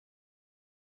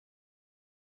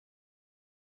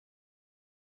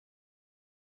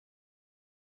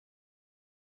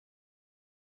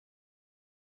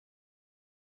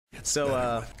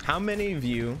So how many of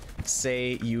you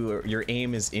say your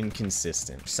aim is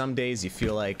inconsistent? Some days you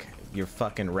feel like you're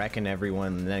fucking wrecking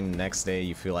everyone, and then the next day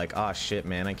you feel like, oh shit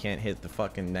man, I can't hit the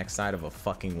fucking next side of a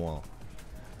fucking wall.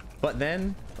 But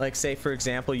then, like, say for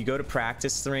example, you go to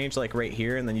practice the range like right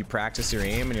here, and then you practice your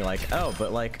aim and you're like, oh,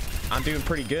 but like I'm doing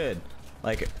pretty good.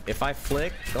 Like if I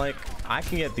flick, like I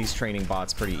can get these training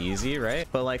bots pretty easy, right?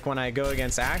 But like when I go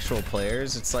against actual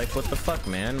players, it's like, what the fuck,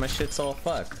 man? My shit's all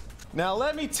fucked. Now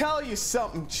let me tell you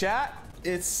something, chat.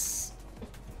 It's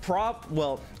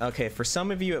well, okay, for some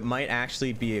of you it might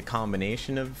actually be a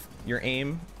combination of your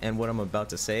aim and what I'm about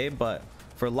to say, but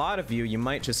for a lot of you, you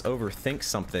might just overthink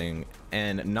something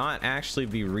and not actually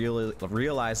be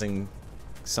realizing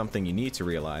something you need to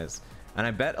realize. And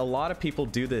I bet a lot of people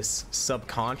do this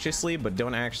subconsciously but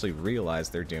don't actually realize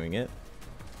they're doing it.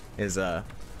 Is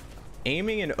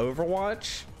aiming in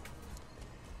Overwatch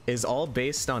is all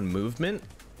based on movement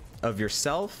of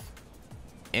yourself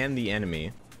and the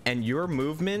enemy, and your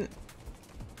movement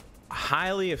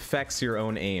highly affects your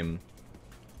own aim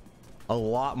a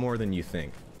lot more than you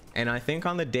think. And I think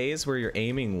on the days where you're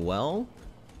aiming well,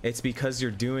 it's because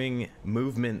you're doing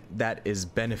movement that is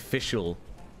beneficial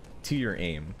to your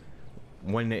aim.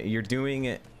 When you're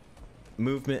doing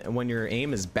movement, when your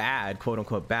aim is bad, quote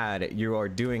unquote bad, you are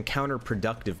doing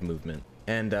counterproductive movement.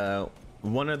 And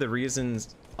one of the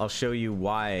reasons I'll show you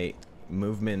why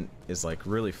movement is like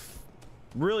really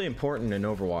important in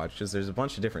Overwatch is there's a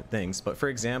bunch of different things. But for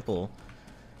example,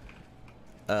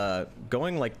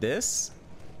 going like this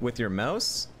with your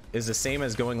mouse is the same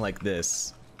as going like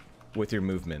this with your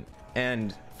movement.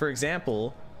 And for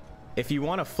example, if you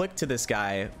want to flick to this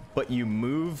guy but you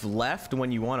move left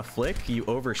when you want to flick, you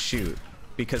overshoot,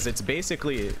 because it's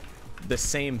basically the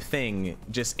same thing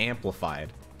just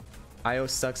amplified. IO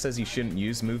Suck says you shouldn't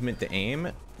use movement to aim.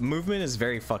 Movement is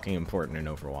very fucking important in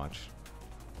Overwatch,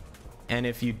 and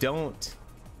if you don't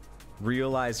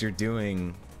realize you're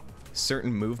doing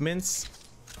certain movements,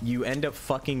 you end up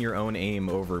fucking your own aim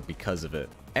over because of it.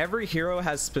 Every hero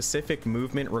has specific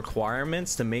movement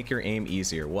requirements to make your aim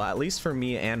easier. Well, at least for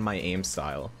me and my aim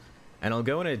style. And I'll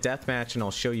go into a deathmatch and I'll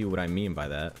show you what I mean by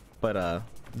that. But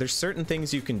there's certain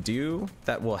things you can do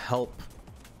that will help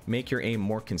make your aim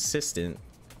more consistent,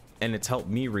 and it's helped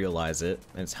me realize it,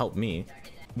 and it's helped me.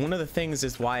 One of the things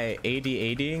is why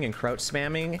AD-ADing and crouch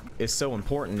spamming is so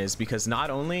important, is because not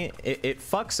only it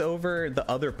fucks over the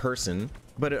other person,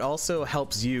 but it also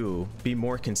helps you be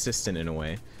more consistent in a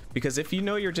way. Because if you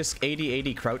know you're just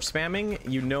AD-AD crouch spamming,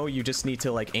 you know you just need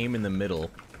to like aim in the middle.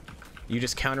 You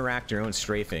just counteract your own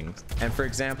strafing. And for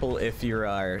example, if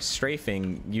you're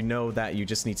strafing, you know that you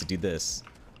just need to do this.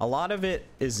 A lot of it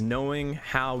is knowing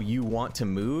how you want to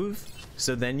move,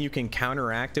 so then you can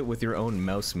counteract it with your own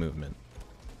mouse movement.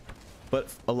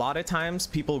 But a lot of times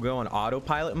people go on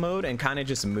autopilot mode and kind of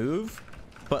just move,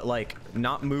 but like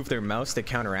not move their mouse to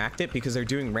counteract it, because they're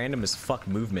doing random as fuck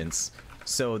movements.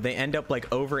 So they end up like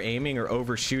over aiming or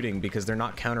overshooting because they're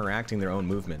not counteracting their own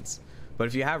movements. But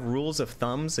if you have rules of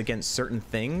thumbs against certain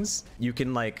things, you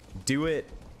can like do it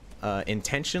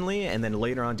intentionally and then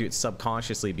later on do it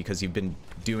subconsciously because you've been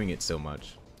doing it so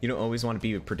much. You don't always want to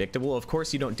be predictable. Of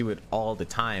course you don't do it all the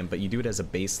time, but you do it as a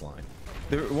baseline.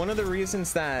 One of the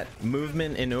reasons that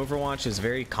movement in Overwatch is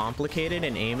very complicated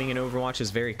and aiming in Overwatch is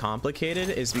very complicated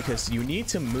is because you need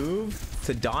to move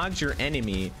to dodge your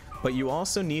enemy, but you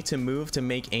also need to move to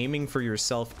make aiming for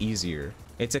yourself easier.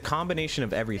 It's a combination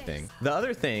of everything. The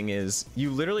other thing is you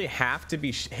literally have to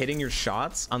be hitting your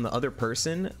shots on the other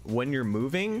person when you're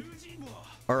moving,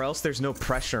 or else there's no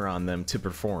pressure on them to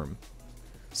perform.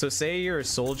 So say you're a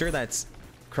soldier that's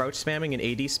crouch spamming and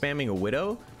AD spamming a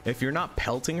Widow. If you're not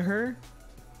pelting her,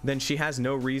 then she has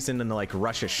no reason to like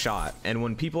rush a shot. And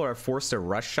when people are forced to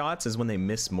rush shots is when they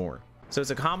miss more. So it's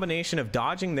a combination of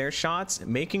dodging their shots,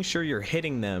 making sure you're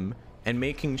hitting them, and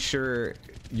making sure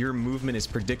your movement is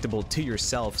predictable to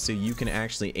yourself so you can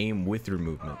actually aim with your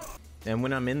movement. And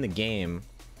when I'm in the game,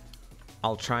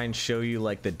 I'll try and show you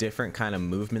like the different kind of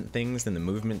movement things and the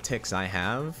movement ticks I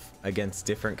have against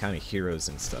different kind of heroes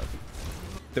and stuff.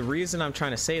 The reason I'm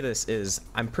trying to say this is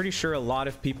I'm pretty sure a lot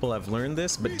of people have learned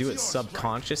this but do it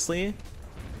subconsciously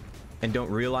and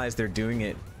don't realize they're doing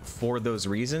it for those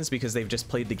reasons because they've just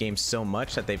played the game so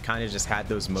much that they've kind of just had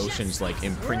those motions like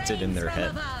imprinted in their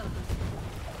head.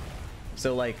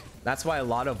 So like that's why a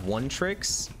lot of one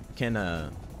tricks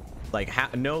can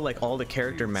like know like all the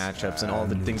character matchups and all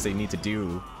the things they need to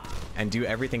do and do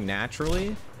everything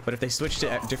naturally, But if they switch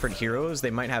to different heroes, they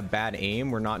might have bad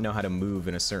aim or not know how to move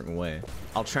in a certain way.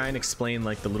 I'll try and explain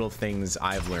like the little things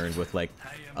I've learned with like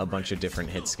a bunch of different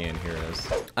hit scan heroes.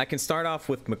 I can start off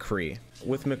with McCree.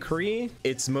 With McCree,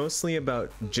 it's mostly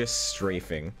about just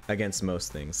strafing against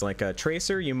most things. Like a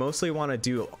Tracer, you mostly want to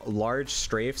do large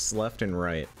strafes left and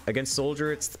right. Against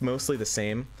Soldier, it's mostly the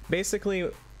same.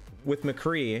 Basically, with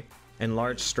McCree and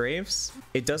large strafes,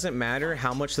 it doesn't matter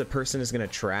how much the person is going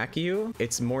to track you.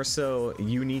 It's more so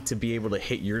you need to be able to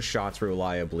hit your shots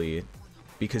reliably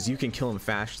because you can kill them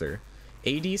faster.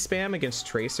 AD spam against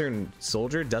Tracer and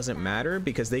Soldier doesn't matter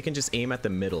because they can just aim at the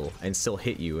middle and still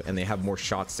hit you, and they have more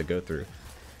shots to go through.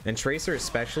 And Tracer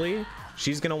especially,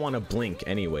 she's going to want to blink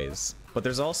anyways. But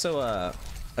there's also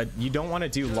you don't want to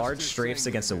do large strafes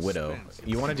against a Widow.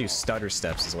 You want to do stutter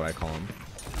steps is what I call them.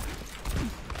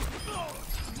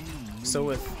 So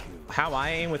with how I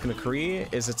aim with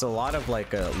McCree is it's a lot of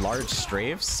like large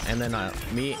strafes and then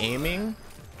me aiming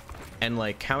and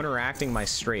like counteracting my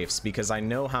strafes because I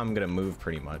know how I'm gonna move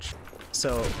pretty much.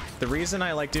 So the reason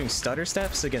I like doing stutter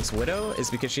steps against Widow is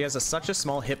because she has such a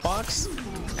small hitbox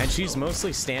and she's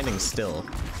mostly standing still.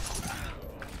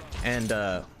 And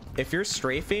if you're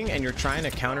strafing and you're trying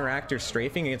to counteract your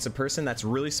strafing against a person that's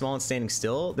really small and standing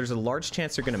still, there's a large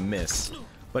chance you're gonna miss.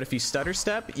 But if you stutter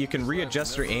step, you can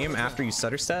readjust your aim after you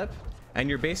stutter step, and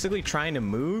you're basically trying to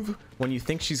move when you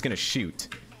think she's gonna shoot.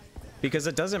 Because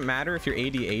it doesn't matter if you're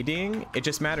AD-ADing, it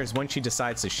just matters when she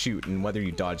decides to shoot and whether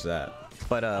you dodge that.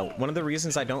 But one of the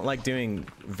reasons I don't like doing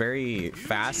very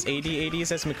fast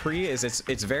AD-ADs as McCree is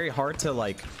it's very hard to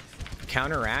like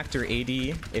counteract your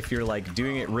AD if you're like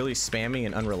doing it really spammy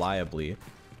and unreliably.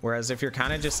 Whereas if you're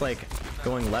kind of just like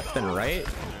going left and right,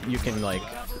 you can like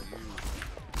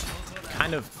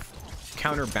kind of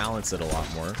counterbalance it a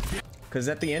lot more. Because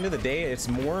at the end of the day, it's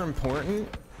more important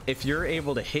if you're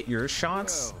able to hit your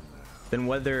shots than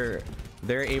whether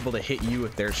they're able to hit you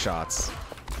with their shots.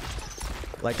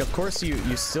 Like, of course you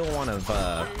still want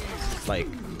to like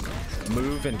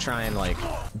move and try and like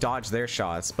dodge their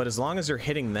shots, but as long as you're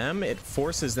hitting them, it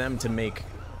forces them to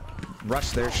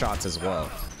rush their shots as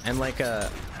well. And like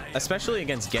especially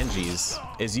against Genjis,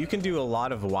 is you can do a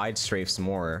lot of wide strafes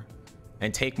more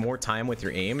and take more time with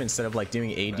your aim instead of like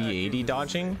doing AD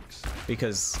dodging,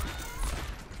 because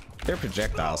they're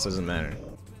projectiles, so it doesn't matter.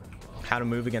 How to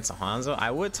move against a Hanzo?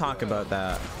 I would talk about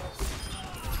that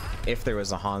if there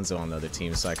was a Hanzo on the other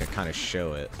team so I could kind of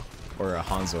show it, or a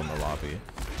Hanzo in the lobby.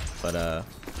 But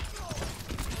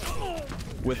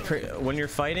when you're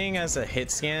fighting as a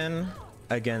hit scan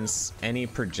against any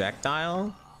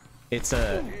projectile,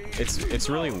 it's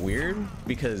really weird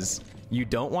because you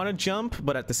don't want to jump,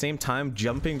 but at the same time,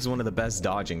 jumping is one of the best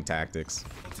dodging tactics.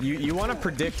 You want to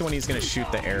predict when he's going to shoot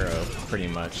the arrow, pretty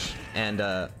much.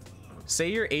 And say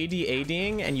you're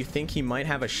AD-ADing and you think he might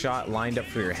have a shot lined up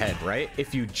for your head, right?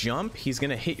 If you jump, he's going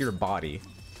to hit your body.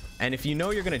 And if you know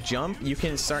you're going to jump, you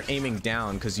can start aiming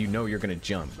down because you know you're going to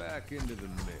jump. Back into the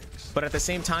mix. But at the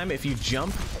same time, if you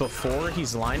jump before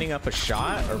he's lining up a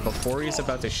shot or before he's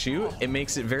about to shoot, it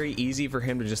makes it very easy for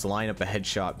him to just line up a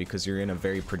headshot because you're in a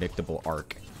very predictable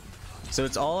arc. So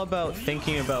it's all about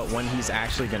thinking about when he's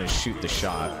actually going to shoot the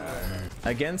shot.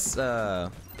 Against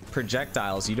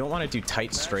projectiles, you don't want to do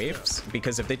tight strafes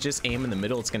because if they just aim in the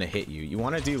middle, it's going to hit you. You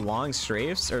want to do long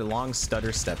strafes or long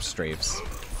stutter step strafes.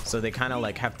 So they kind of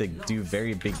like have to do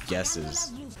very big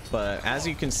guesses. But as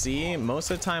you can see,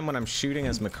 most of the time when I'm shooting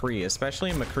as McCree,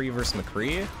 especially McCree versus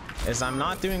McCree, is I'm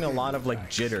not doing a lot of like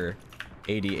jitter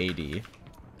AD.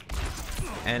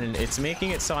 And it's making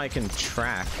it so I can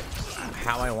track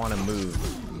how I want to move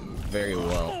very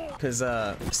well. Because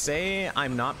say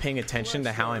I'm not paying attention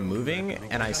to how I'm moving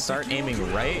and I start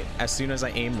aiming right, as soon as I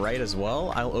aim right as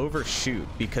well, I'll overshoot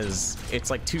because it's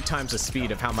like 2 times the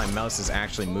speed of how my mouse is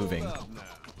actually moving.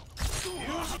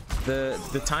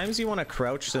 The times you want to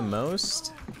crouch the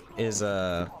most is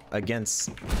against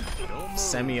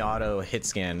semi-auto hit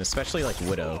scan, especially like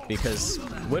Widow, because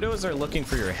Widows are looking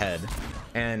for your head,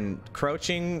 and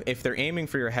crouching, if they're aiming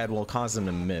for your head, will cause them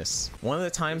to miss. One of the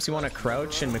times you want to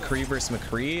crouch in McCree versus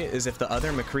McCree is if the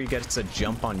other McCree gets a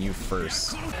jump on you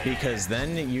first, because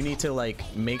then you need to like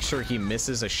make sure he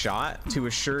misses a shot to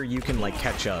assure you can like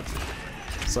catch up.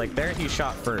 So like there he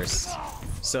shot first.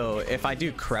 So if I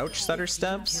do crouch stutter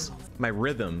steps, my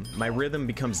rhythm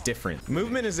becomes different.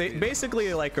 Movement is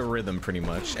basically like a rhythm pretty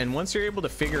much. And once you're able to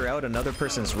figure out another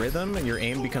person's rhythm, your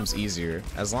aim becomes easier,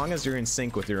 as long as you're in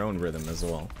sync with your own rhythm as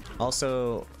well.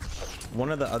 Also,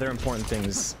 one of the other important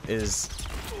things is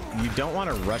you don't want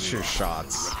to rush your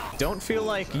shots don't feel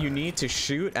like you need to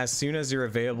shoot as soon as you're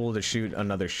available to shoot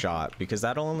another shot, because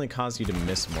that'll only cause you to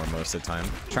miss more most of the time.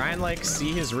 Try and like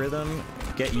see his rhythm,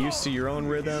 get used to your own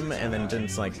rhythm, and then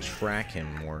just like track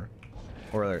him more,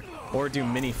 or do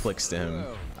mini flicks to him.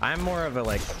 I'm more of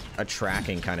a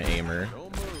tracking kind of aimer,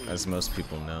 as most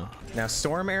people know. Now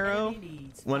storm arrow,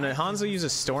 when a Hanzo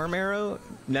uses storm arrow,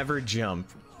 never jump,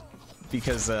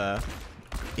 because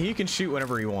he can shoot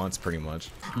whenever he wants pretty much.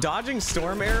 Dodging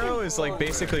storm arrow is like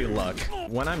basically luck.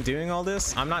 When I'm doing all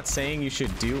this, I'm not saying you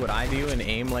should do what I do and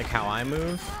aim like how I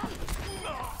move.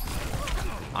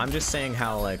 I'm just saying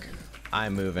how like I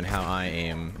move and how I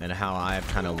aim and how I've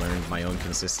kind of learned my own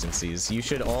consistencies. You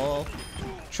should all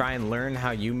try and learn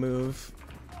how you move,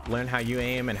 learn how you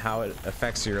aim and how it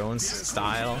affects your own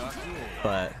style.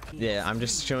 But yeah, I'm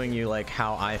just showing you like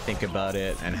how I think about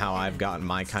it and how I've gotten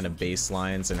my kind of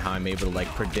baselines and how I'm able to like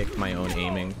predict my own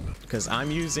aiming, because I'm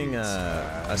using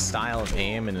a style of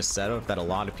aim and a setup that a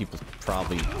lot of people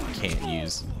probably can't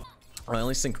use. I at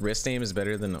least think wrist aim is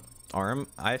better than arm.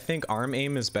 I think arm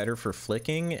aim is better for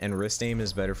flicking and wrist aim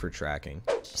is better for tracking.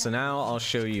 So now I'll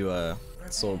show you a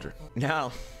soldier.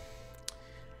 Now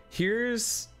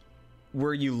here's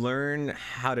where you learn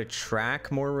how to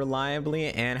track more reliably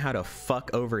and how to fuck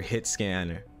over hit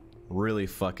scan really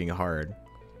fucking hard.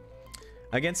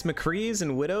 Against McCrees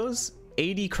and Widows,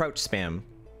 AD crouch spam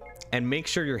and make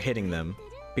sure you're hitting them,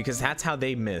 because that's how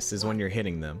they miss, is when you're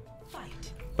hitting them.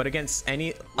 But against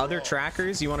any other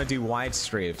trackers, you want to do wide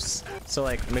strafes. So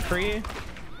like McCree,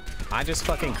 I just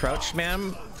fucking crouch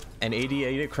spam and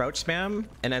AD crouch spam,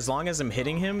 and as long as I'm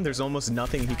hitting him, there's almost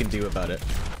nothing he can do about it.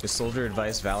 Is soldier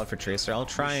advice valid for Tracer? I'll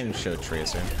try and show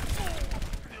Tracer.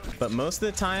 But most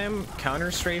of the time, counter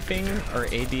strafing or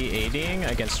ADing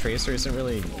against Tracer isn't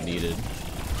really needed.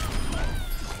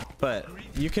 But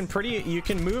you can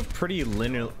move pretty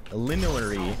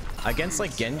linearly against like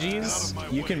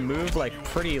Genjis. You can move like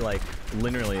pretty like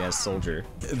linearly as soldier.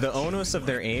 The onus of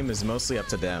their aim is mostly up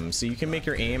to them, so you can make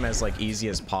your aim as like easy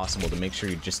as possible to make sure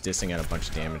you're just dissing out a bunch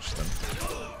of damage to them.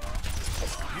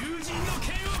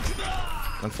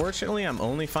 Unfortunately, I'm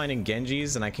only finding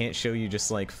Genjis and I can't show you just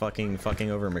like fucking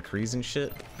over McCrees and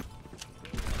shit.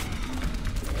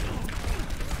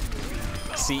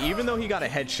 See, even though he got a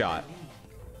headshot,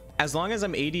 as long as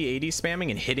I'm AD spamming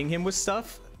and hitting him with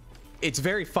stuff, it's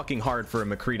very fucking hard for a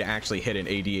McCree to actually hit an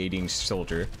AD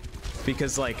soldier,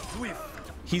 because like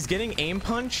he's getting aim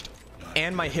punched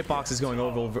and my hitbox is going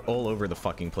all over the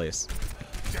fucking place.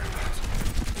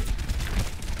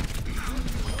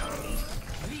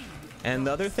 And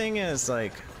the other thing is,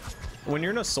 like, when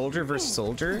you're in a soldier versus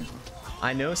soldier,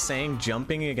 I know saying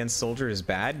jumping against soldier is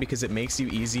bad because it makes you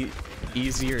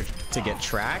easier to get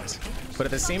tracked, but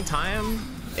at the same time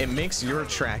it makes your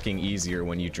tracking easier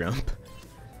when you jump.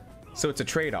 So it's a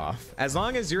trade-off. As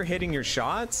long as you're hitting your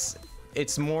shots,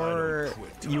 it's more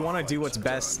you want to do what's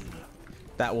best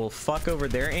that will fuck over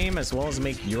their aim as well as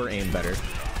make your aim better.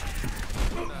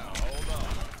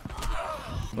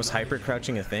 Was hyper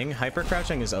crouching a thing? Hyper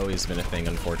crouching has always been a thing,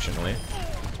 unfortunately.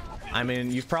 I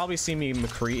mean, you've probably seen me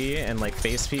McCree and like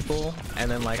face people, and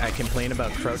then like I complain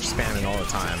about crouch spamming all the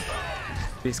time,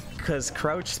 because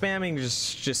crouch spamming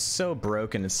is just so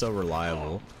broken and so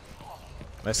reliable,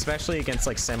 especially against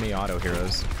like semi-auto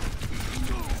heroes.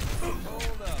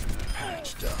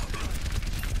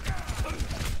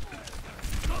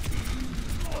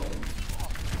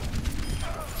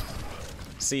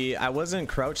 See, I wasn't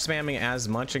crouch spamming as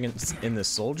much in the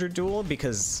soldier duel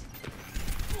because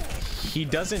he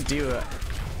doesn't do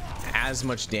as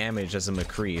much damage as a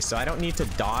McCree, so I don't need to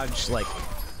dodge. Like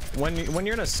when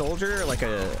you're in a soldier, like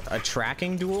a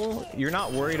tracking duel, you're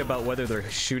not worried about whether they're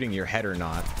shooting your head or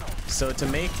not. So to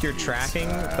make your tracking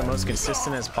the most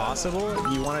consistent as possible,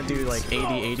 you want to do like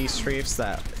 80 strafes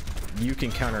that you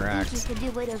can counteract.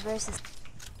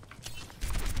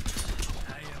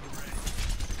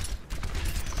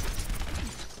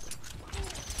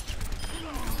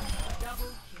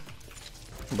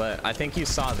 But I think you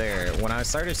saw there, when I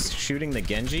started shooting the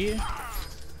Genji,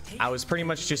 I was pretty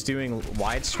much just doing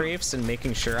wide strafes and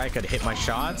making sure I could hit my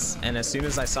shots, and as soon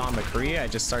as I saw McCree, I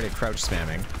just started crouch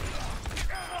spamming.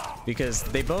 Because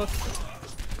they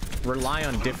both rely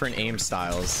on different aim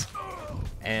styles,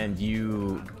 and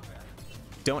you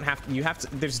have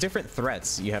to, there's different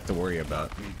threats you have to worry about.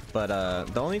 But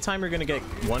the only time you're gonna get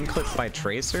one clipped by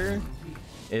Tracer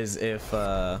is if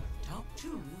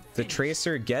the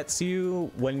Tracer gets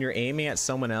you when you're aiming at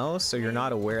someone else, so you're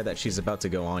not aware that she's about to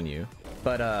go on you.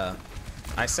 But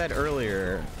I said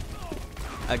earlier,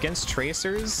 against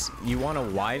Tracers, you want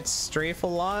to wide strafe a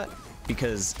lot,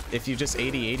 because if you just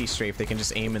 80 strafe, they can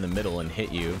just aim in the middle and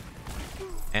hit you.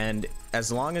 And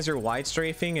as long as you're wide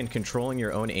strafing and controlling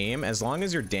your own aim, as long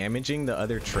as you're damaging the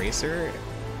other tracer,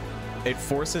 it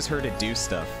forces her to do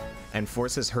stuff and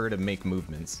forces her to make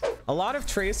movements. A lot of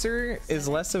tracer is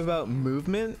less about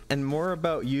movement and more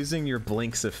about using your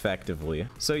blinks effectively.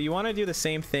 So you want to do the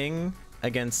same thing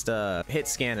against hit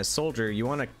scan as soldier. You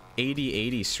want to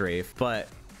 80-80 strafe, but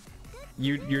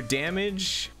your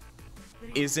damage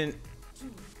isn't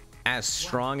as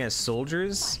strong as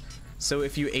soldiers. So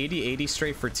if you 80-80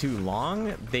 strafe for too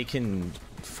long, they can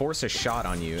force a shot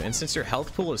on you. And since your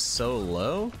health pool is so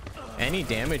low, any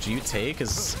damage you take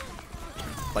is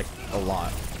like a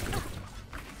lot.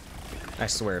 I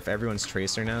swear, if everyone's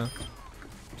tracer now,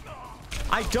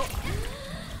 I don't.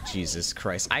 Jesus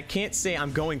Christ, I can't say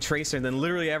I'm going tracer and then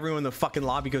literally everyone in the fucking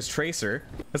lobby goes tracer.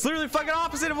 That's literally the fucking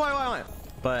opposite of what I want.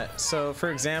 But so for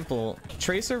example,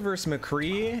 tracer versus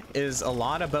McCree is a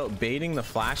lot about baiting the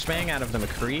flashbang out of the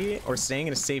McCree or staying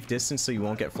at a safe distance so you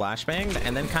won't get flashbanged,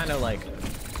 and then kind of like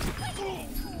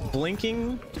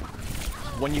blinking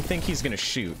when you think he's gonna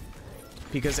shoot,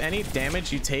 because any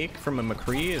damage you take from a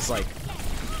McCree is like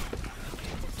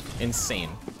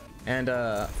insane. And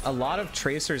a lot of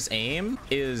Tracer's aim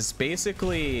is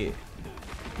basically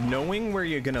knowing where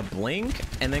you're gonna blink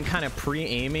and then kind of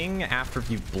pre-aiming after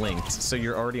you've blinked, so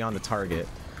you're already on the target.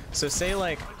 So say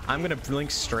like I'm gonna blink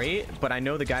straight, but I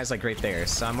know the guy's like right there,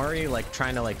 so I'm already like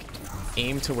trying to like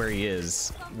aim to where he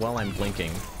is while I'm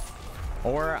blinking,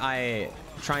 or I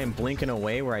try and blink in a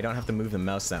way where I don't have to move the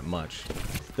mouse that much.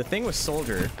 The thing with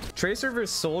soldier, Tracer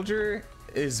versus soldier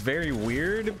is very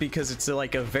weird because it's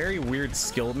like a very weird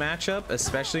skill matchup,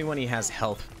 especially when he has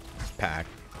health pack.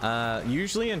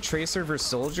 Usually in Tracer versus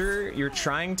soldier, you're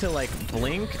trying to like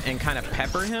blink and kind of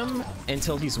pepper him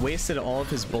until he's wasted all of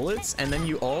his bullets, and then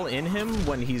you all in him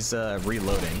when he's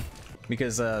reloading,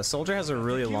 because soldier has a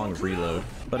really long reload.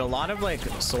 But a lot of like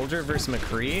soldier versus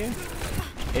McCree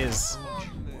is,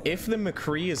 if the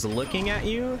McCree is looking at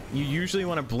you, you usually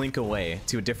want to blink away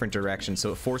to a different direction,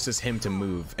 so it forces him to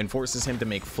move and forces him to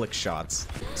make flick shots.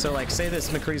 So like say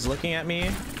this McCree's looking at me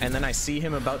and then I see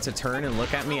him about to turn and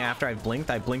look at me after I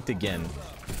blinked again.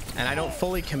 And I don't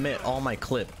fully commit all my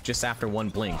clip just after one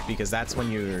blink, because that's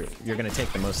when you're gonna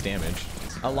take the most damage.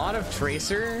 A lot of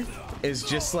Tracer is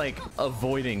just like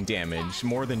avoiding damage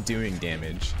more than doing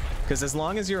damage, because as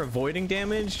long as you're avoiding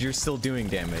damage, you're still doing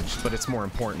damage, but it's more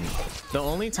important. The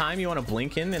only time you want to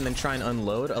blink in and then try and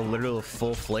unload a literal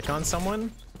full flick on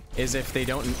someone is if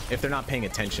they're not paying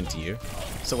attention to you.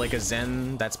 So like a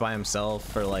Zen that's by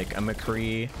himself, or like a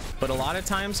McCree. But a lot of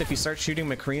times if you start shooting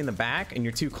McCree in the back and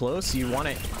you're too close, you want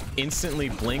to instantly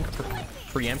blink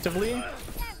preemptively,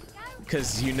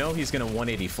 because you know he's gonna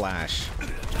 180 flash.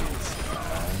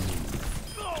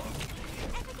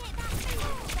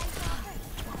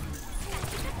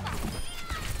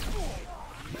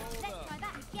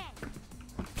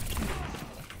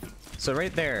 So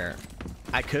right there,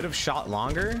 I could have shot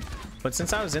longer, but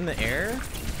since I was in the air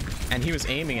and he was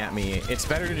aiming at me, it's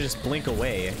better to just blink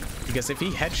away, because if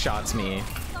he headshots me,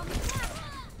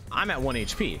 I'm at 1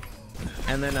 HP.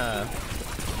 And then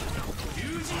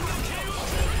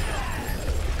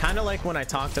kind of like when I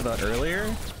talked about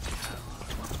earlier,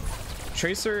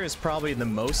 Tracer is probably the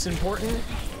most important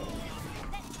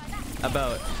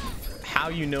about how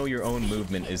you know your own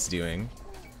movement is doing.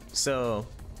 So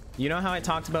you know how I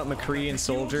talked about McCree and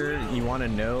soldier, you want to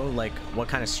know like what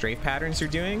kind of strafe patterns you're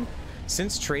doing?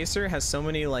 Since Tracer has so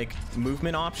many like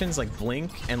movement options, like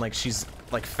blink, and like she's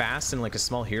like fast and like a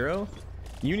small hero,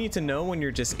 you need to know when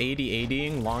you're just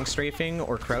 80-80ing, long strafing,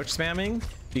 or crouch spamming,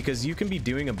 because you can be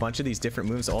doing a bunch of these different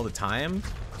moves all the time,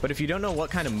 but if you don't know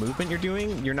what kind of movement you're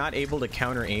doing, you're not able to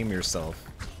counter aim yourself,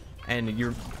 and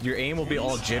your aim will be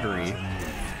all jittery.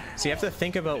 So you have to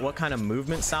think about what kind of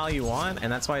movement style you want,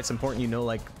 and that's why it's important you know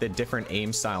like the different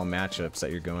aim style matchups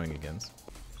that you're going against.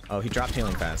 Oh, he dropped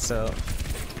healing fast. So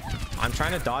I'm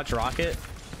trying to dodge rocket.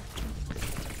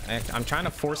 I'm trying to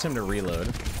force him to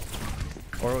reload,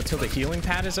 or until the healing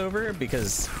pad is over,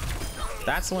 because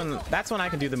that's when I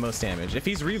can do the most damage. If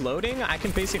he's reloading, I can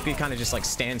basically kind of just like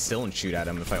stand still and shoot at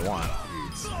him if I want,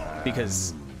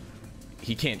 because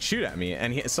he can't shoot at me,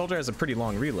 and soldier has a pretty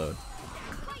long reload.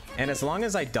 And as long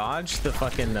as I dodge the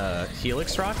fucking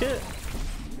Helix rocket,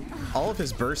 all of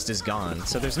his burst is gone,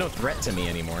 so there's no threat to me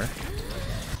anymore.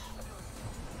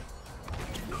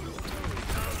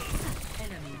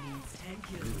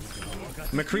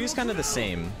 McCree's kind of the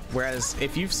same, whereas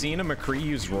if you've seen a McCree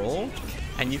use roll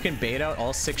and you can bait out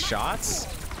all 6 shots,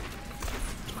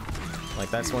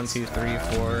 like that's 1, 2, 3,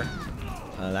 4,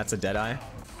 that's a Deadeye,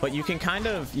 but you can kind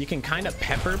of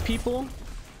pepper people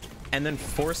and then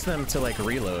force them to like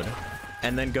reload.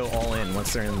 and then go all in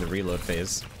once they're in the reload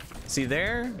phase. See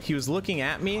there, he was looking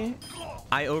at me,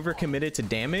 I overcommitted to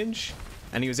damage,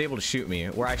 and he was able to shoot me,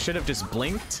 where I should have just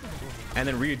blinked and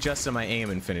then readjusted my aim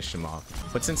and finished him off.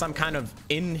 But since I'm kind of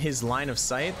in his line of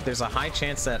sight, there's a high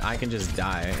chance that I can just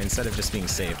die instead of just being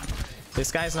safe. This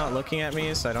guy's not looking at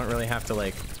me, so I don't really have to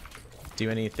like do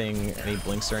anything, any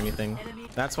blinks or anything.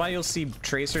 That's why you'll see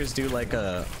tracers do like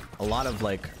a lot of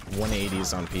like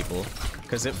 180s on people,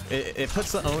 because it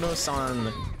puts the onus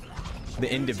on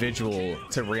the individual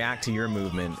to react to your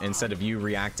movement instead of you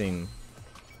reacting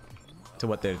to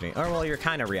what they're doing. Or well, you're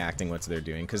kind of reacting what they're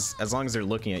doing, because as long as they're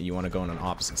looking at you, you want to go on an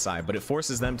opposite side, but it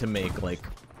forces them to make like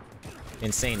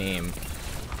insane aim,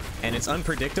 and it's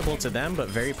unpredictable to them but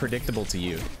very predictable to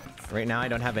you. Right now I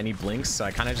don't have any blinks, so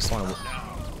I kind of just want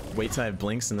to wait till I have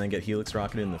blinks and then get helix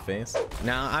rocketed in the face.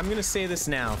 Now I'm gonna say this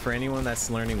now for anyone that's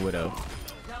learning Widow.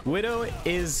 Widow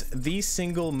is the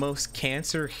single most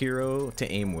cancer hero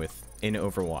to aim with in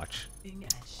Overwatch.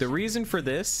 The reason for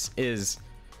this is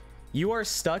you are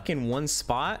stuck in one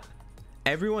spot.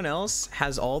 Everyone else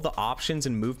has all the options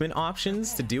and movement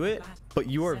options to do it, but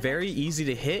you are very easy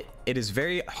to hit. It is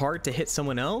very hard to hit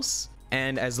someone else,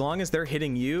 and as long as they're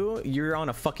hitting you, you're on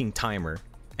a fucking timer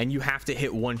and you have to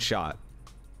hit one shot.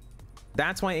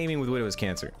 That's why aiming with Widow is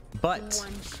cancer. But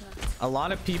a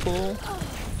lot of people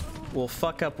will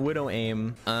fuck up Widow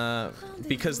aim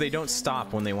because they don't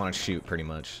stop when they want to shoot, pretty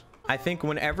much. I think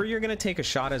whenever you're gonna take a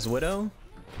shot as Widow,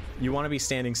 you want to be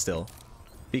standing still,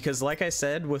 because like I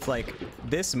said, with like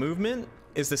this movement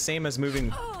is the same as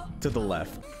moving to the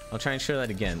left. I'll try and show that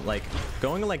again. Like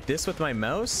going like this with my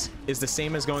mouse is the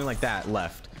same as going like that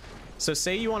left. So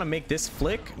say you want to make this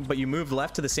flick, but you move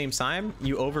left to the same time,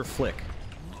 you over flick,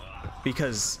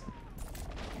 because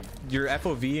your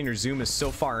FOV and your zoom is so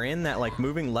far in that like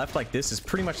moving left like this is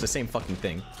pretty much the same fucking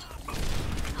thing.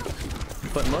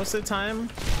 But most of the time,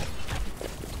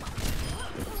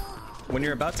 when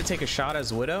you're about to take a shot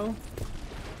as Widow,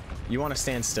 you want to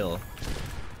stand still,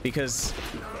 because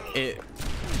it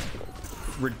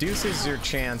reduces your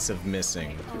chance of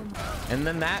missing. And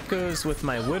then that goes with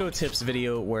my Widow tips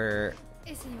video, where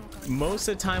most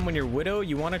of the time when you're Widow,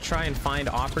 you want to try and find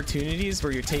opportunities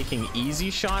where you're taking easy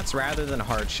shots rather than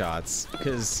hard shots,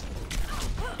 because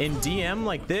in DM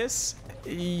like this,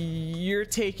 you're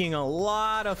taking a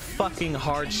lot of fucking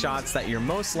hard shots that you're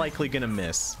most likely gonna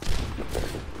miss.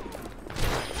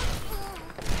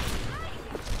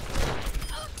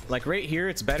 Like right here,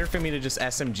 it's better for me to just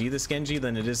SMG this Genji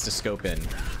than it is to scope in,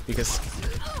 because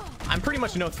I'm pretty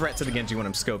much no threat to the Genji when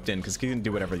I'm scoped in, because he can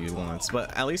do whatever he wants.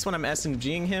 But at least when I'm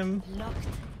SMGing him,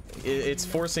 it's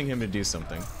forcing him to do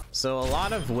something. So a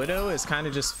lot of Widow is kind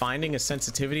of just finding a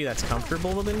sensitivity that's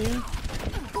comfortable within you,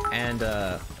 and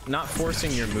not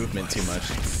forcing your movement too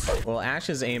much. Well,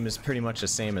 Ash's aim is pretty much the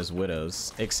same as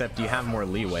Widow's, except you have more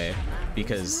leeway,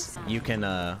 because you can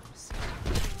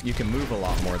move a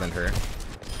lot more than her.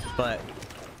 But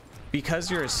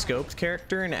because you're a scoped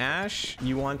character in Ashe,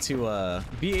 you want to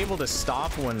be able to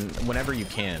stop whenever you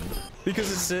can,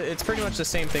 because it's pretty much the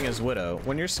same thing as Widow.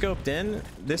 When you're scoped in,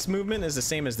 this movement is the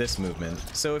same as this movement.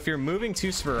 So if you're moving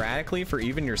too sporadically for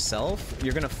even yourself,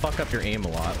 you're gonna fuck up your aim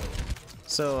a lot.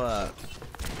 So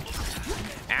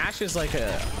Ashe is like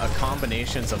a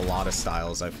combinations of a lot of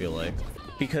styles, I feel like,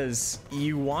 because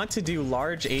you want to do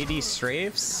large AD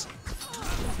strafes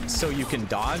so you can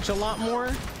dodge a lot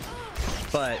more,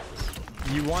 but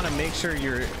you want to make sure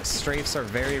your strafes are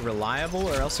very reliable,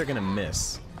 or else you're gonna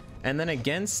miss. And then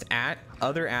against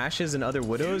other Ashes and other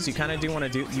Widows, you kind of do want to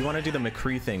do the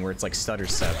McCree thing, where it's like stutter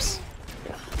steps.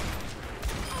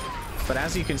 But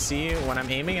as you can see, when I'm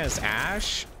aiming as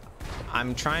Ashe,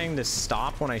 I'm trying to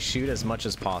stop when I shoot as much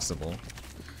as possible.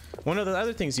 One of the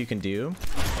other things you can do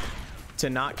to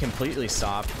not completely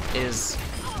stop is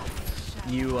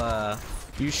you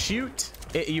shoot.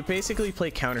 You basically play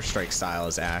Counter-Strike style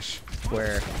as Ashe,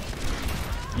 where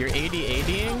you're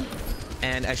AD-ADing,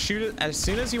 and as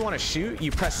soon as you want to shoot,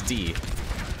 you press D.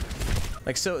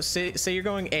 Like, so say you're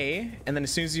going A, and then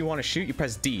as soon as you want to shoot, you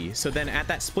press D. So then at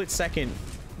that split second,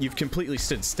 you've completely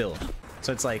stood still.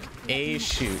 So it's like A,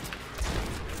 shoot.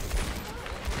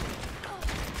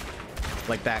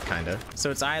 Like that, kind of.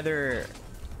 So it's either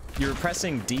you're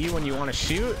pressing D when you want to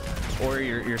shoot, or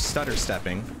you're stutter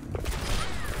stepping.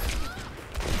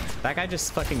 That guy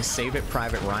just fucking Save It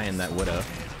Private Ryan that Widow.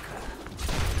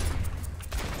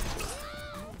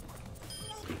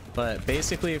 But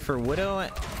basically for Widow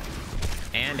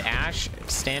and Ashe,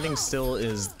 standing still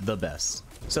is the best.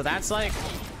 So that's why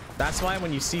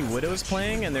when you see Widows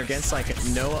playing and they're against like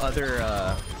no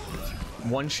other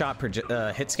one-shot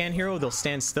hit scan hero, they'll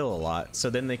stand still a lot,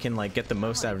 so then they can like get the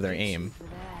most out of their aim.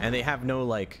 and they have no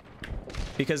like,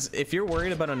 because if you're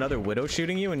worried about another Widow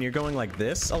shooting you and you're going like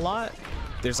this a lot,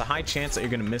 there's a high chance that you're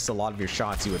gonna miss a lot of your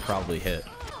shots you would probably hit.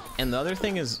 And the other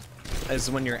thing is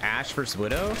when you're Ashe versus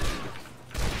Widow,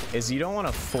 is you don't want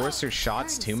to force your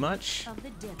shots too much,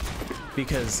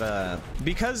 because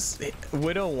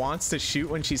Widow wants to shoot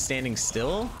when she's standing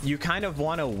still. You kind of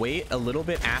want to wait a little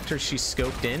bit after she's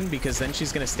scoped in, because then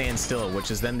she's gonna stand still,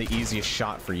 which is then the easiest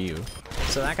shot for you.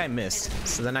 So that guy missed,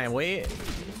 so then I wait.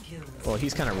 Well,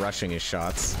 he's kind of rushing his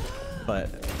shots, but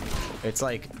it's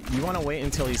like you want to wait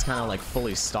until he's kind of like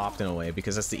fully stopped in a way,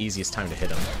 because that's the easiest time to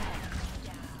hit him.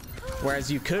 Whereas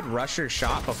you could rush your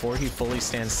shot before he fully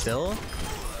stands still,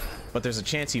 but there's a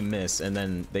chance you miss, and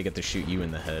then they get to shoot you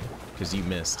in the head because you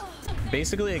missed.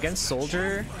 Basically, against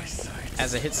Soldier,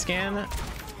 as a hit scan,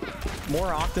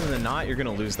 more often than not, you're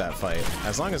gonna lose that fight,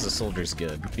 as long as the Soldier's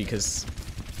good, because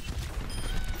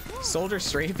Soldier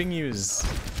strafing you is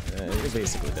you're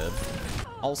basically dead.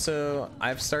 Also,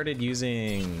 I've started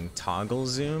using toggle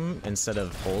zoom instead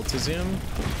of hold to zoom,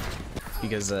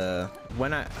 because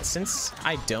since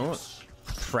I don't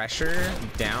pressure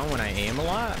down when I aim a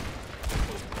lot,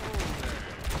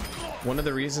 one of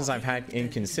the reasons I've had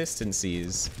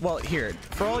inconsistencies, well, here,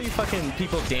 for all you fucking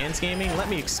people dance gaming, let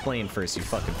me explain first, you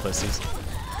fucking pussies.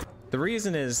 The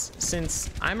reason is, since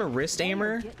I'm a wrist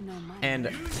aimer, and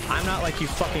I'm not like you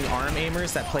fucking arm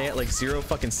aimers that play at like 0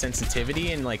 fucking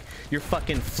sensitivity, and like you're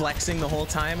fucking flexing the whole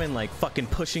time and like fucking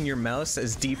pushing your mouse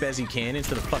as deep as you can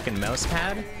into the fucking mouse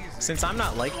pad. Since I'm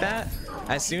not like that,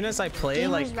 as soon as I play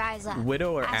like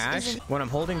Widow or Ashe, when I'm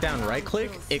holding down right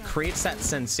click, it creates that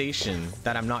sensation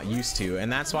that I'm not used to.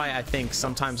 And that's why I think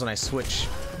sometimes when I switch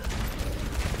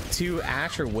to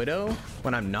Ashe or Widow,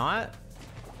 when I'm not,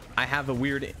 I have a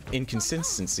weird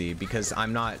inconsistency, because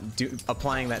I'm not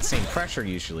applying that same pressure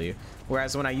usually.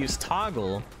 Whereas when I use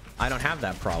toggle, I don't have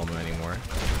that problem anymore.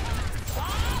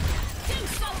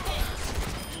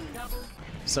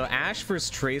 So Ashe versus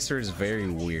Tracer is very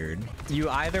weird. You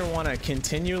either want to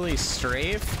continually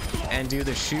strafe and do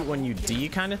the shoot when you D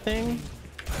kind of thing,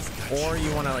 or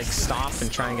you want to like stop and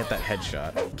try and get that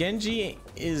headshot. Genji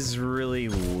is really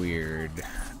weird.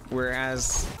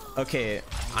 Whereas, okay,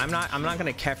 I'm not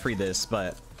gonna Kefri this,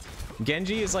 but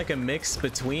Genji is like a mix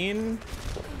between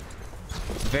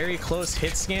very close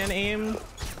hit scan aim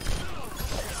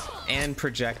and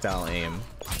projectile aim.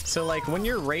 So like when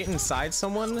you're right inside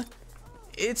someone,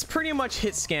 it's pretty much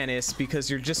hit scan-ist, because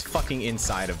you're just fucking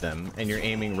inside of them and you're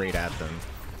aiming right at them.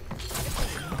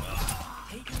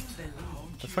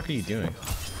 What the fuck are you doing?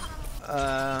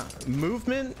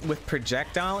 Movement with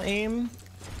projectile aim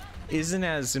isn't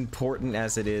as important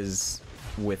as it is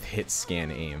with hit scan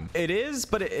aim. It is,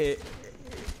 but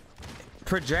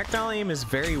projectile aim is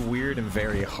very weird and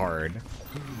very hard,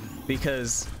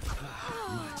 because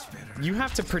you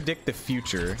have to predict the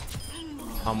future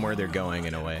on where they're going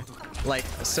in a way. Like,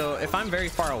 so if I'm very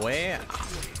far away,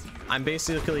 I'm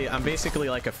basically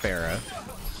like a Pharah.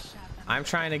 I'm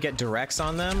trying to get directs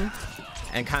on them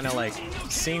and kind of like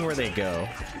seeing where they go,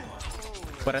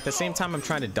 but at the same time I'm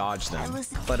trying to dodge them.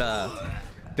 But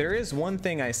there is one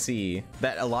thing I see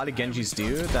that a lot of Genjis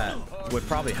do that would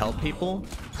probably help people.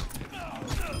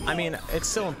 I mean, it's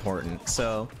still important.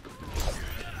 So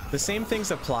the same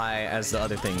things apply as the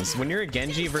other things. When you're a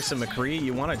Genji versus a McCree,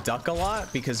 you want to duck a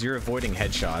lot because you're avoiding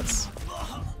headshots.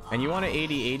 And you want to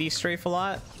 80-80 strafe a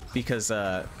lot because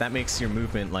that makes your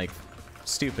movement like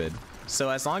stupid. So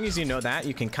as long as you know that,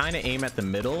 you can kind of aim at the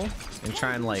middle and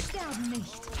try and like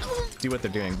do what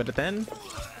they're doing. But then,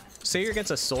 say you're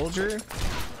against a soldier,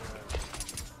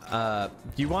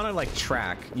 you want to like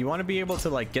track. You want to be able to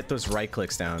like get those right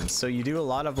clicks down. So you do a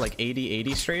lot of like 80-80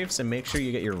 strafes and make sure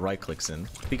you get your right clicks in,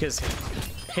 because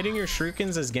hitting your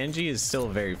shurikens as Genji is still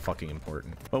very fucking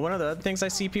important. But one of the other things I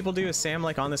see people do is say I'm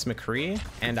like on this McCree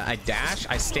and I dash,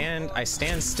 I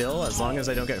stand still as long as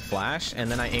I don't get flash, and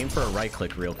then I aim for a right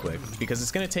click real quick because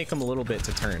it's gonna take them a little bit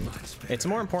to turn. It's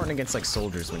more important against like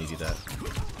soldiers when you do that.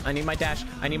 I need my dash.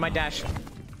 I need my dash.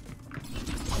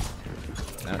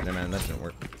 No, never mind, that didn't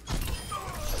work.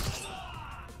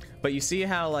 But you see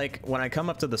how like when I come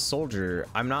up to the soldier,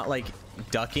 I'm not like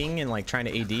ducking and like trying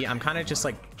to AD. I'm kind of just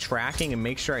like tracking and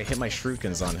make sure I hit my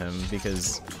shurikens on him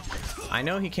because I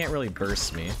know he can't really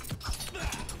burst me.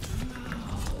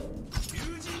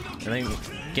 And then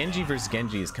Genji versus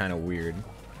Genji is kind of weird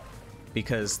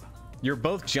because you're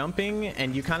both jumping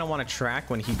and you kind of want to track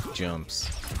when he jumps.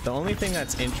 The only thing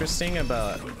that's interesting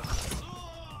about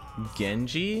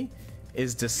Genji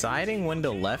is deciding when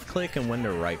to left click and when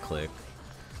to right click.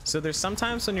 So there's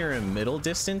sometimes when you're in middle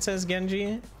distance as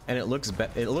Genji, and it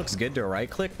looks good to right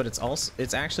click, but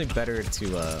it's actually better to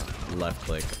left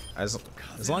click as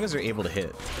long as you're able to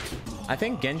hit. I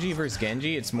think Genji versus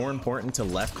Genji, it's more important to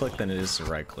left click than it is to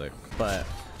right click. But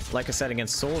like I said,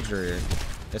 against Soldier,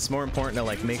 it's more important to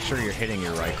like make sure you're hitting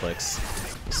your right clicks.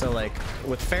 So like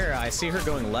with Pharah, I see her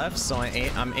going left, so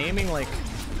I'm aiming like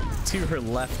to her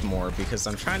left more because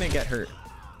I'm trying to get her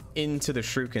into the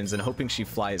shurikens and hoping she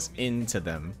flies into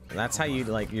them. And that's how you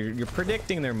like you're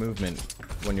predicting their movement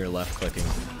when you're left clicking.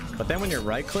 But then when you're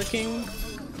right clicking,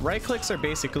 right clicks are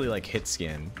basically like hit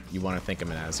scan. You want to think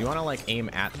of it as you want to like aim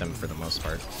at them for the most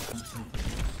part.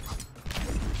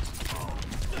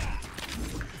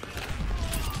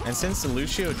 And since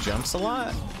Lucio jumps a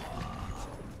lot,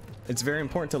 it's very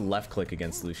important to left click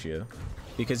against Lucio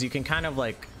because you can kind of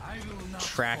like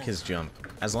track his jump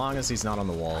as long as he's not on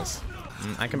the walls.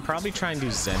 I can probably try and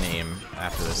do Zen aim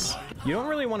after this. You don't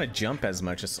really want to jump as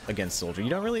much as against Soldier.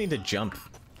 You don't really need to jump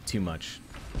too much.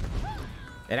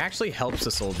 It actually helps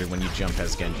a Soldier when you jump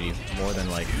as Genji more than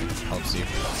like helps you.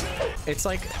 It's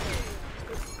like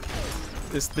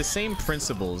the same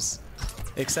principles,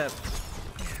 except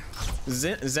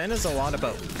Zen is a lot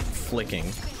about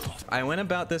flicking. I went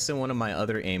about this in one of my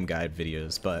other aim guide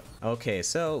videos, but okay,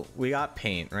 so we got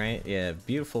paint, right? Yeah,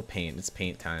 beautiful paint. It's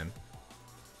paint time.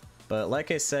 But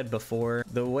like I said before,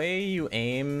 the way you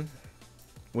aim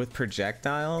with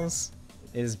projectiles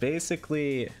is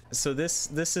basically, so this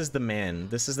is the man.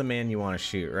 This is the man you want to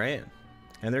shoot, right?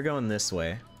 And they're going this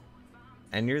way.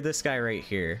 And you're this guy right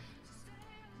here.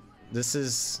 This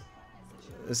is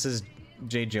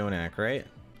Jay Jonak, right?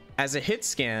 As a hit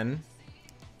scan,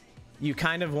 you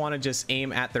kind of want to just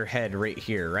aim at their head right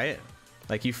here, right?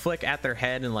 Like you flick at their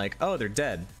head and like, oh, they're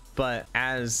dead. But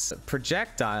as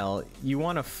projectile, you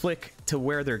want to flick to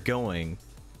where they're going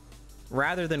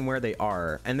rather than where they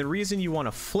are. And the reason you want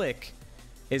to flick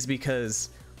is because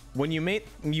when you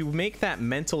make that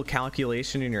mental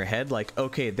calculation in your head, like,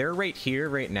 okay, they're right here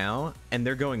right now and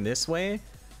they're going this way.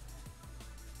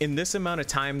 In this amount of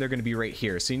time, they're going to be right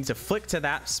here. So you need to flick to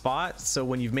that spot. So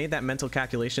when you've made that mental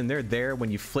calculation, they're there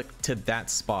when you flick to that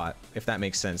spot, if that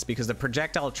makes sense, because the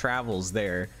projectile travels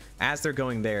there as they're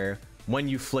going there when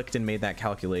you flicked and made that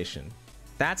calculation.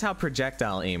 That's how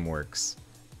projectile aim works.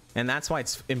 And that's why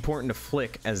it's important to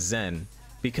flick as Zen,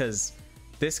 because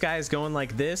this guy is going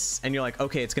like this and you're like,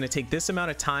 okay, it's going to take this amount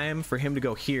of time for him to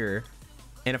go here.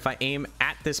 And if I aim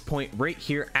at this point right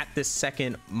here at this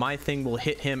second, my thing will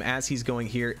hit him as he's going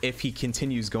here if he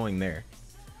continues going there.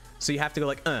 So you have to go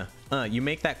like, you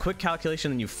make that quick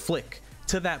calculation and you flick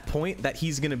to that point that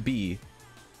he's going to be.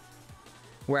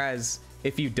 Whereas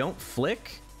if you don't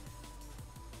flick,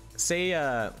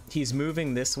 say he's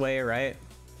moving this way, right?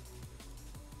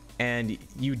 And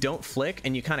you don't flick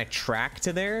and you kind of track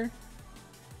to there,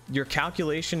 your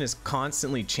calculation is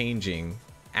constantly changing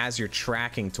as you're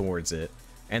tracking towards it.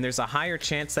 And there's a higher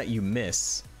chance that you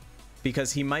miss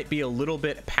because he might be a little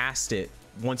bit past it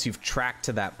once you've tracked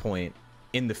to that point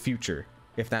in the future,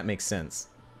 if that makes sense.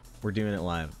 We're doing it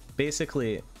live.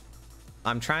 Basically,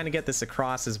 I'm trying to get this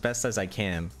across as best as I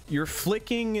can. You're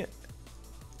flicking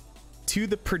to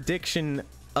the prediction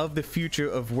of the future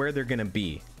of where they're gonna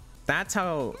be. That's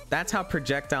how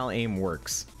projectile aim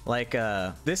works. Like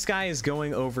this guy is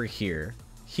going over here.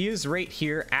 He is right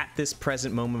here at this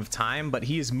present moment of time, but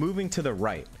he is moving to the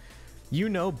right. You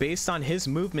know, based on his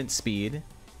movement speed,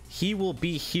 he will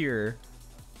be here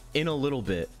in a little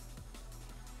bit.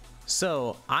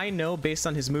 So I know based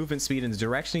on his movement speed and the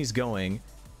direction he's going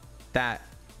that,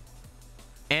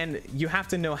 and you have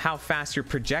to know how fast your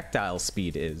projectile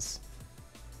speed is.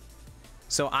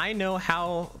 So I know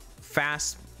how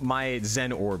fast my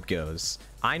Zen orb goes.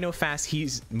 I know fast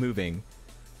he's moving.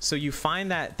 So you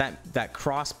find that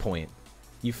cross point.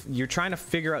 You're trying to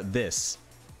figure out this.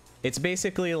 It's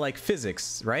basically like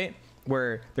physics, right?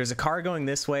 Where there's a car going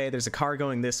this way, there's a car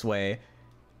going this way,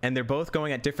 and they're both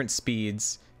going at different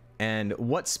speeds. And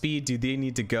what speed do they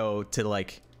need to go to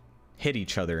like hit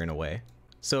each other in a way?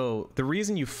 So the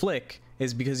reason you flick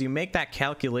is because you make that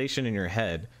calculation in your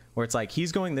head where it's like,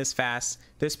 he's going this fast,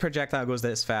 this projectile goes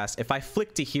this fast. If I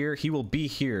flick to here, he will be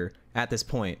here at this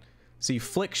point. So you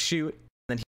flick, shoot, and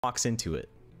then he walks into it.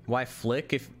 Why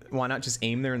flick? Why not just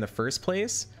aim there in the first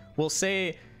place? Well,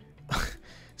 say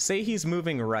he's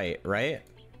moving right?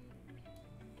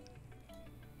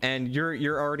 And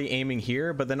you're already aiming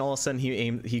here, but then all of a sudden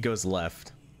he goes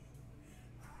left.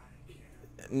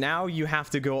 Now you have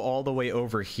to go all the way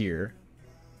over here.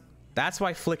 That's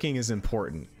why flicking is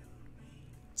important.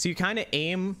 So you kind of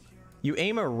aim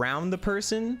around the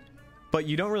person, but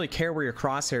you don't really care where your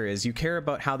crosshair is. You care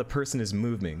about how the person is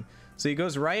moving. So he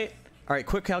goes right. All right,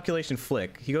 quick calculation,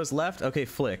 flick. He goes left. Okay,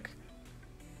 flick.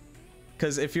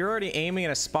 Because if you're already aiming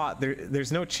at a spot,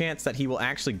 there's no chance that he will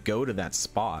actually go to that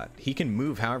spot. He can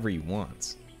move however he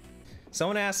wants.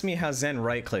 Someone asked me how Zen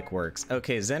right click works.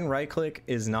 Okay, Zen right click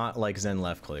is not like Zen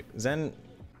left click. Zen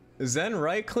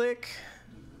right click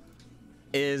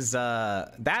is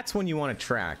that's when you want to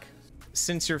track.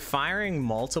 Since you're firing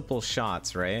multiple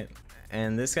shots, right?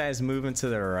 And this guy's moving to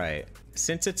the right.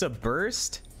 Since it's a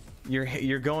burst,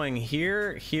 you're going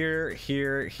here, here,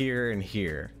 here, here, and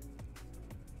here.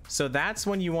 So that's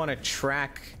when you want to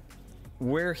track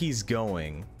where he's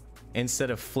going instead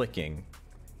of flicking,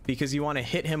 because you want to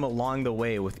hit him along the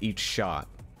way with each shot.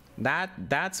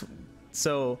 That's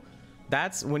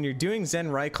when you're doing Zen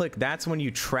right click, that's when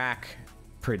you track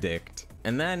predict.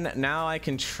 And then now I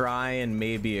can try and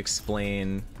maybe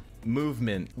explain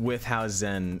movement with how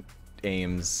Zen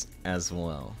aims as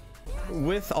well.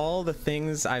 With all the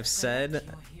things I've said,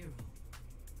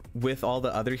 with all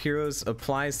the other heroes,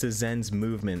 applies to Zen's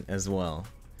movement as well.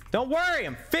 Don't worry,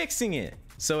 I'm fixing it.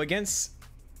 So against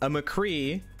a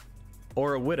McCree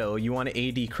or a Widow, you want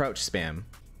to AD crouch spam,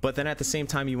 but then at the same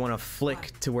time you want to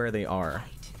flick to where they are.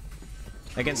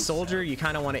 Against Soldier, you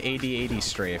kind of want to AD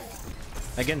strafe.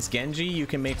 Against Genji, you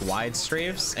can make wide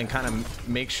strafes and kind of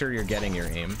make sure you're getting your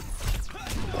aim.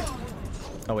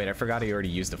 Oh wait, I forgot he already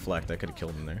used deflect. I could have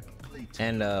killed him there.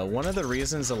 And one of the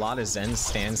reasons a lot of Zens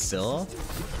stand still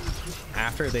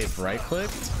after they've right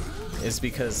clicked is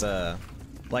because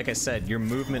like I said, your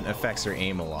movement affects your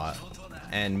aim a lot,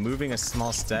 and moving a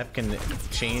small step can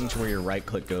change where your right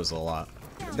click goes a lot.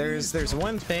 There's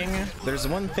one thing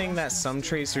that some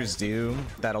tracers do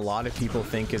that a lot of people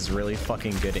think is really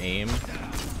fucking good aim,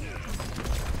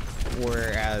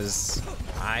 whereas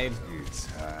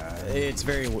it's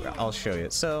very, I'll show you.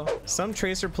 So some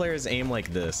tracer players aim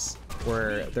like this,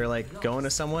 where they're like going to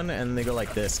someone and they go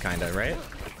like this, kind of, right?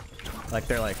 Like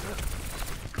they're like,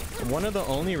 one of the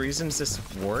only reasons this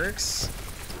works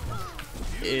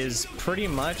is pretty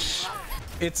much,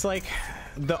 it's like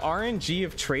the RNG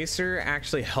of tracer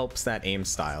actually helps that aim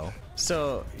style.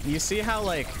 So you see how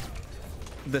like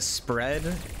the spread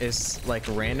is like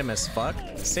random as fuck?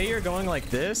 Say you're going like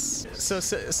this. So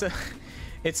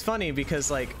it's funny because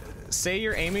like, say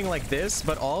you're aiming like this,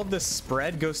 but all of the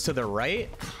spread goes to the right,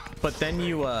 but then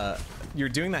you're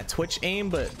doing that twitch aim,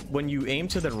 but when you aim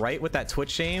to the right with that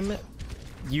twitch aim,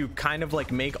 you kind of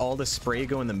like make all the spray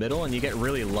go in the middle and you get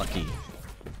really lucky.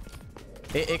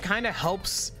 It kind of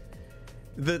helps.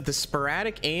 The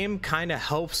sporadic aim kind of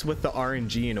helps with the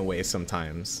RNG in a way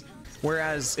sometimes.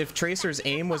 Whereas if Tracer's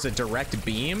aim was a direct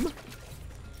beam,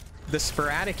 the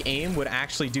sporadic aim would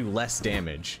actually do less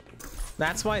damage.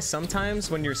 That's why sometimes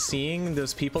when you're seeing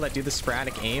those people that do the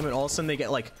sporadic aim and all of a sudden they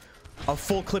get like a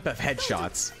full clip of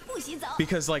headshots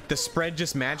because like the spread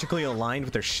just magically aligned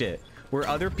with their shit. Where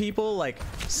other people, like,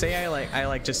 say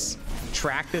I just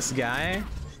track this guy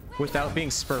without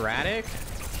being sporadic,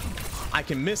 I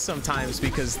can miss sometimes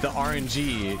because the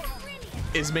RNG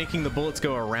is making the bullets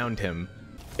go around him.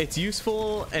 It's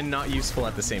useful and not useful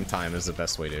at the same time is the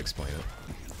best way to explain it.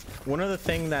 One of the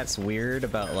things that's weird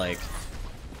about like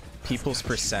people's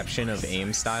perception of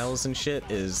aim styles and shit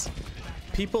is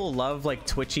people love like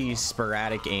twitchy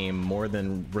sporadic aim more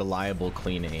than reliable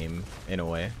clean aim in a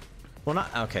way. Well,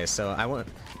 not okay, so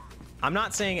I'm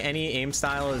not saying any aim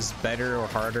style is better or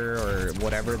harder or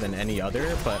whatever than any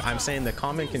other, but I'm saying the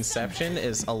common conception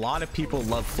is a lot of people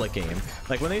love flick aim.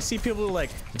 Like when they see people like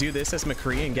do this as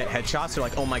McCree and get headshots, they're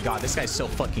like, oh my god, this guy's so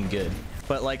fucking good.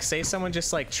 But like say someone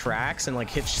just like tracks and like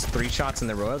hits 3 shots in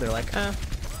the row, they're like,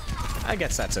 I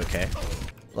guess that's okay.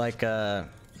 Like I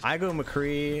go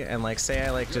McCree and like say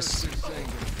I like just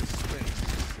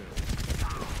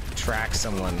track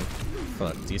someone.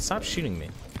 Fuck, dude, stop shooting me.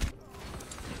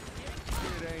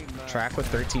 Track with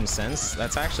 13 cents.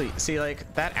 That's actually, see,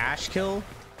 like that Ash kill,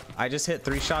 I just hit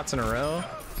 3 shots in a row,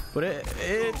 but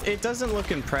it doesn't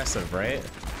look impressive, right?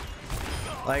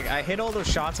 Like I hit all those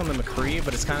shots on the McCree,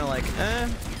 but it's kind of like,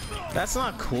 that's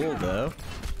not cool though.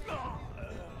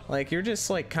 Like you're just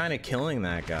like kind of killing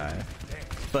that guy.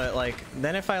 But like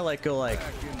then if I like go like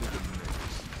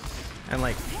and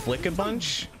like flick a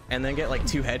bunch and then get like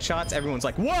 2 headshots, everyone's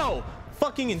like, whoa,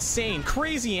 fucking insane,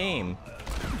 crazy aim.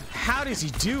 How does he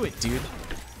do it, dude?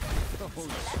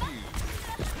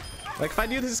 Like if I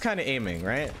do this kind of aiming,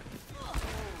 right?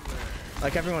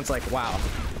 Like everyone's like, wow,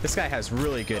 this guy has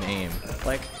really good aim.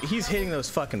 Like he's hitting those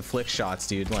fucking flick shots,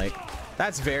 dude. Like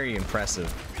that's very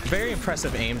impressive. Very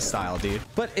impressive aim style, dude.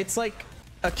 But it's like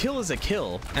a kill is a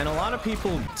kill, and a lot of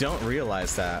people don't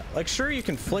realize that. Like sure, you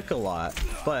can flick a lot,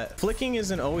 but flicking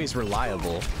isn't always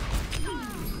reliable.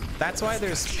 That's why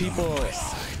there's people,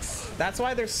 that's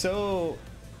why there's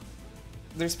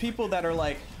people that are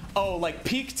like, oh, like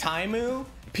Peak Taimu,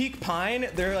 Peak Pine,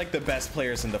 they're like the best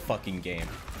players in the fucking game.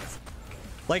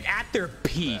 Like at their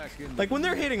peak, like when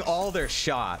they're hitting all their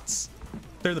shots,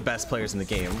 they're the best players in the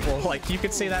game. Well, like you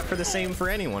could say that for the same for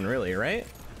anyone really, right?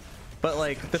 But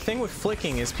like the thing with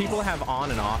flicking is people have on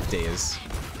and off days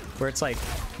where it's like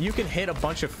you can hit a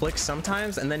bunch of flicks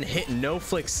sometimes and then hit no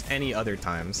flicks any other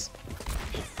times.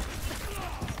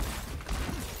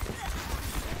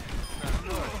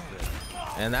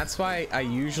 And that's why I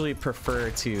usually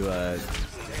prefer to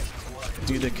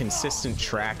do the consistent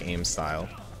track aim style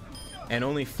and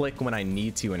only flick when I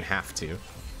need to and have to.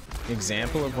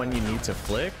 Example of when you need to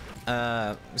flick,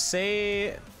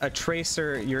 say a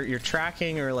tracer, you're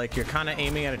tracking or like you're kind of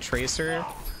aiming at a tracer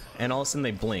and all of a sudden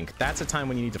they blink. That's a time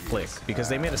when you need to flick because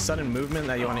they made a sudden movement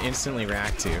that you want to instantly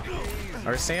react to.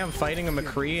 Or say I'm fighting a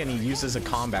McCree and he uses a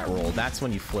combat roll. That's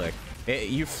when you flick.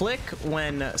 You flick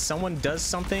when someone does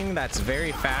something that's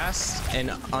very fast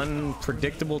and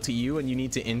unpredictable to you and you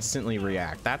need to instantly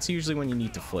react. That's usually when you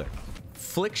need to flick.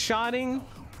 Flick shotting,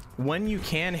 when you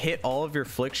can hit all of your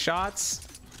flick shots,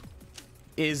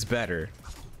 is better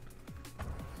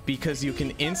because you can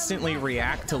instantly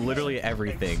react to literally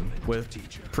everything with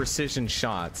precision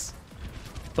shots.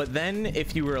 But then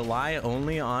if you rely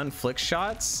only on flick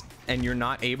shots and you're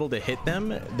not able to hit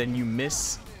them, then you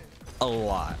miss a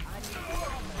lot.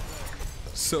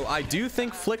 So I do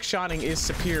think flick shotting is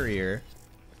superior,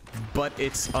 but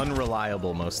it's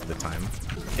unreliable most of the time.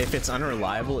 If it's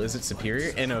unreliable, is it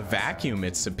superior? In a vacuum,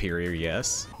 it's superior,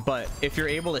 yes. But if you're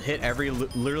able to hit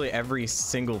literally every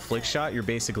single flick shot, you're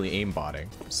basically aimbotting.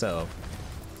 So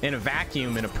in a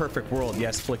vacuum, in a perfect world,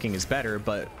 yes, flicking is better,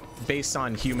 but based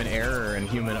on human error and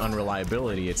human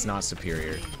unreliability, it's not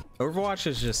superior. Overwatch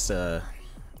is just a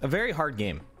very hard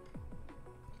game.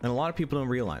 And a lot of people don't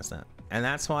realize that. And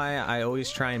that's why I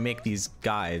always try and make these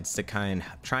guides to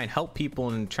try and help people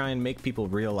and try and make people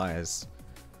realize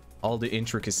all the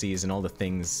intricacies and all the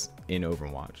things in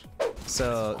Overwatch.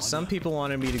 So some people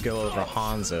wanted me to go over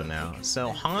Hanzo now.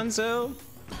 So Hanzo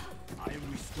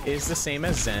is the same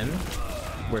as Zen,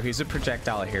 where he's a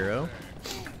projectile hero.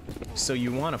 So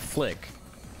you want to flick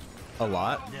a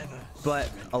lot, but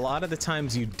a lot of the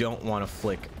times you don't want to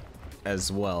flick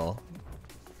as well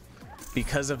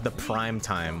because of the prime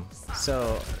time.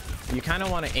 So you kind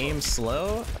of want to aim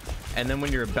slow, and then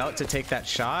when you're about to take that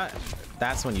shot,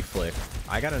 that's when you flick.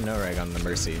 I got a no-reg on the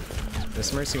Mercy.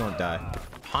 This Mercy won't die.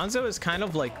 Hanzo is kind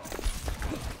of like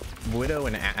Widow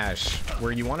and Ashe,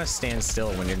 where you want to stand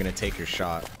still when you're going to take your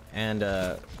shot. And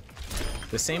the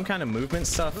same kind of movement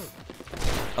stuff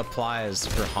applies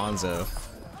for Hanzo,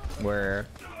 where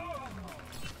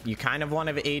you kind of want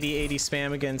to have 80-80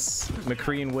 spam against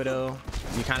McCree and Widow.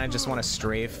 You kind of just want to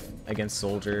strafe against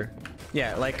Soldier.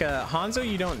 Yeah, like Hanzo,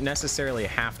 you don't necessarily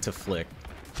have to flick.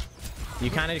 You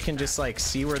kind of can just like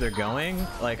see where they're going.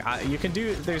 Like you can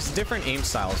do, there's different aim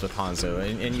styles with Hanzo,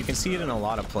 and you can see it in a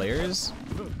lot of players,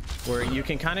 where you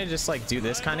can kind of just like do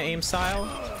this kind of aim style,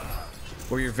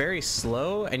 where you're very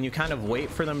slow and you kind of wait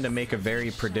for them to make a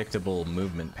very predictable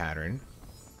movement pattern.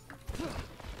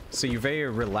 So you're very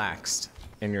relaxed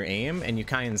in your aim, and you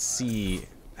kind of see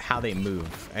how they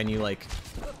move, and you like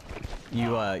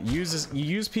you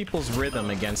use people's rhythm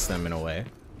against them in a way.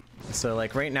 So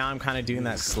like right now I'm kind of doing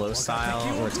that slow style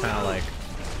where it's kind of like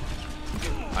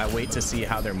I wait to see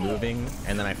how they're moving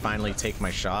and then I finally take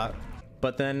my shot.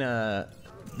 But then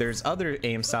there's other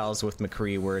aim styles with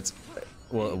McCree where it's,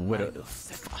 well,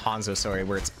 Hanzo, sorry,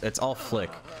 where it's all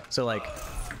flick. So like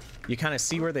you kind of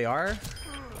see where they are,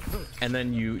 and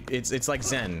then it's like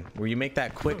Zen, where you make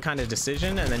that quick kind of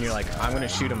decision and then you're like, I'm gonna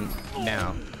shoot him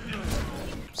now.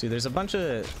 See, there's a bunch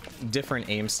of different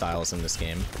aim styles in this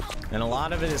game, and a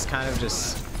lot of it is kind of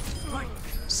just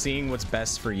seeing what's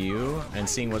best for you and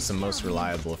seeing what's the most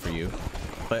reliable for you.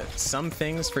 But some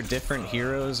things for different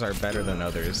heroes are better than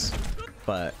others,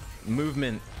 but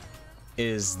movement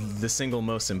is the single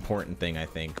most important thing, I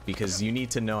think, because you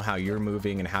need to know how you're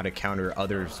moving and how to counter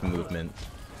others' movement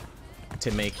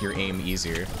to make your aim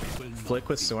easier. Flick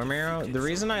with Storm Arrow. The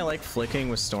reason I like flicking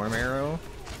with Storm Arrow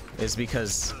is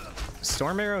because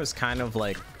Storm Arrow is kind of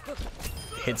like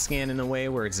hit scan in a way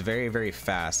where it's very, very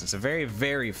fast. It's a very,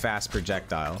 very fast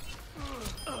projectile,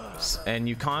 and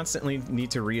you constantly need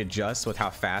to readjust with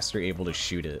how fast you're able to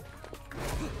shoot it.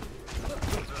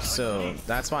 So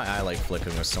that's why I like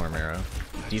flicking with Storm Arrow.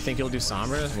 Do you think you'll do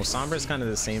Sombra? Well, Sombra is kind of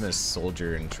the same as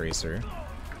Soldier and Tracer.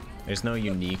 There's no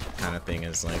unique kind of thing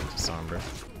as like Sombra.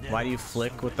 Why do you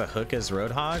flick with the hook as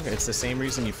Roadhog? It's the same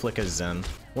reason you flick as Zen.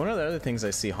 One of the other things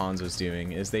I see Hanzo's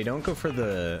doing is they don't go for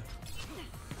the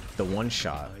the one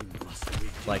shot,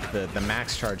 like the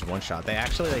max charge one shot. They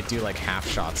actually like do like half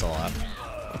shots a lot,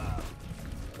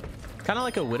 kind of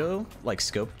like a Widow like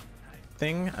scope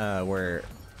thing, where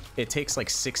it takes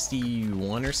like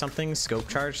 61 or something scope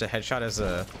charge to headshot as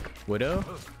a Widow,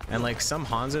 and like some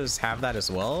Hanzos have that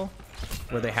as well,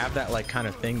 where they have that like kind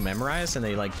of thing memorized, and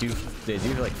they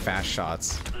do like fast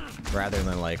shots rather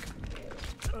than like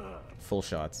full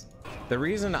shots. The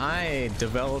reason I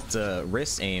developed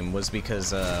wrist aim was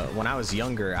because when I was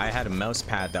younger, I had a mouse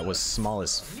pad that was small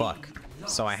as fuck,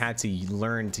 so I had to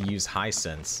learn to use high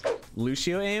sense.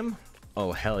 Lucio aim?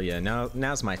 Oh hell yeah,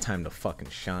 now's my time to fucking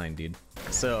shine, dude.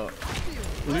 So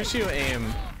Lucio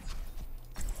aim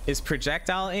is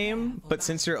projectile aim, but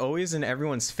since you're always in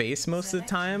everyone's face most of the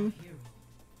time,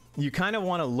 you kind of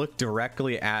want to look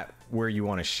directly at where you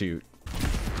want to shoot.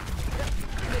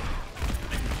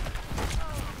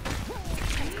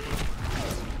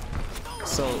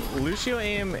 So Lucio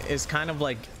aim is kind of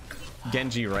like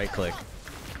Genji right click,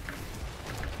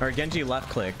 or Genji left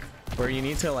click, where you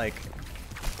need to like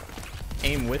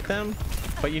aim with them,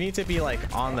 but you need to be like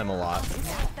on them a lot.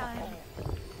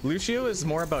 Lucio is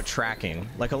more about tracking.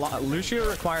 Like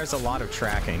Lucio requires a lot of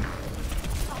tracking.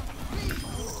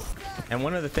 And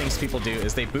one of the things people do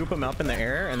is they boop them up in the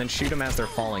air and then shoot them as they're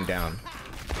falling down.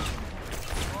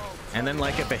 And then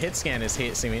like if a hit scan is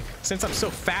hitting me, since I'm so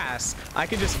fast, I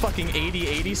can just fucking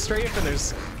 80 strafe, and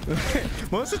there's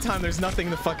most of the time there's nothing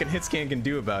the fucking hit scan can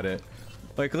do about it.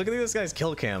 Like look at this guy's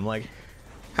kill cam. Like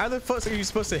how the fuck are you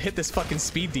supposed to hit this fucking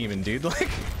speed demon, dude? Like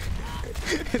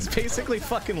it's basically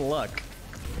fucking luck.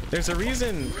 There's a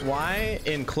reason why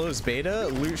in closed beta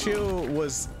Lucio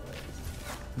was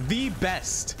the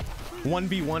best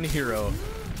 1v1 hero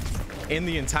in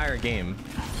the entire game.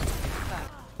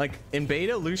 Like in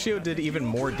beta, Lucio did even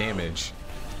more damage.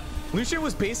 Lucio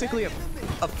was basically a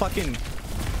fucking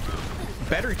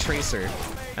better tracer,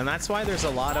 and that's why there's a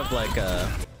lot of like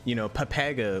you know,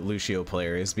 Papega Lucio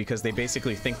players, because they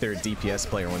basically think they're a DPS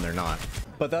player when they're not.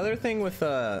 But the other thing with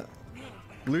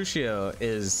Lucio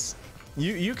is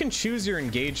you can choose your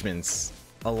engagements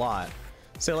a lot.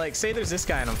 So like say there's this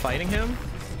guy and I'm fighting him,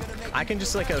 I can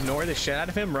just like ignore the shit out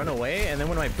of him, run away, and then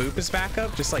when my boop is back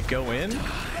up, just like go in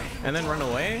and then run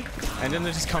away, and then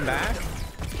they just come back,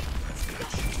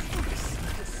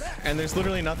 and there's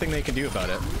literally nothing they can do about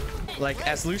it. Like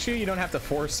as Lucio, you don't have to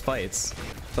force fights,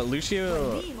 but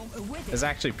Lucio is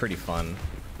actually pretty fun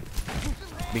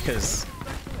because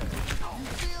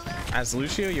as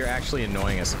Lucio, you're actually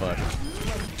annoying as fuck.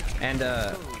 And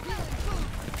the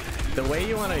way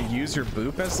you want to use your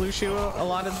boop as Lucio a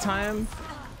lot of the time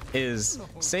is,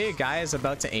 say a guy is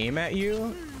about to aim at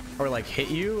you or like hit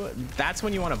you, that's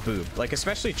when you want to boop. Like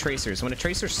especially tracers, when a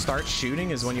tracer starts shooting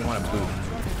is when you want to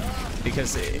boop,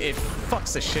 because it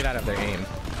fucks the shit out of their aim.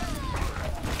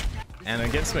 And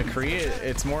against McCree,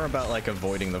 it's more about like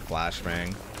avoiding the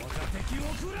flashbang.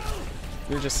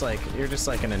 You're just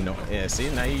like an annoying. Yeah, see,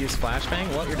 now you use flashbang.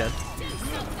 Well, you're dead.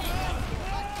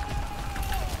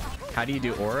 How do you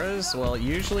do auras? Well,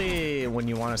 usually when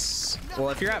you want to, well,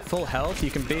 if you're at full health,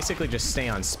 you can basically just stay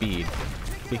on speed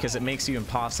because it makes you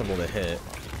impossible to hit.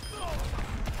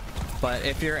 But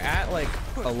if you're at like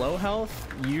a low health,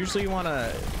 you usually want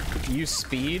to use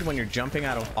speed when you're jumping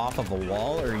off of a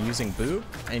wall or using boop,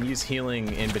 and use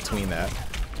healing in between that.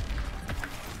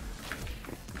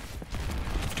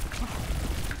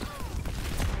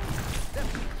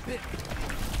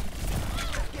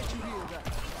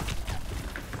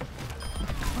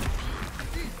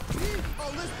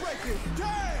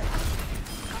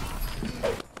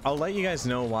 I'll let you guys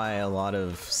know why a lot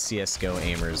of CSGO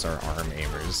aimers are ARM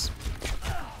aimers.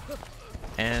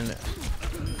 And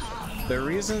the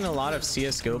reason a lot of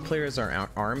CSGO players are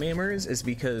ARM aimers is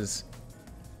because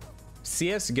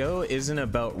CSGO isn't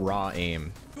about raw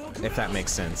aim, if that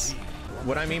makes sense.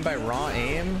 What I mean by raw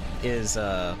aim is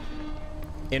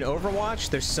in Overwatch,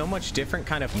 there's so much different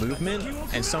kind of movement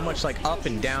and so much like up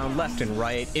and down, left and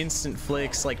right, instant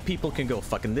flicks. Like people can go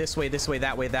fucking this way,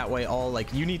 that way, all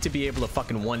like you need to be able to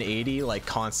fucking 180 like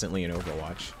constantly in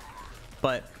Overwatch.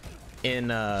 But in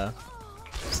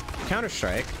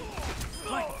Counter-Strike,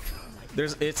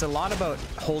 it's a lot about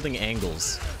holding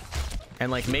angles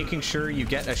and like making sure you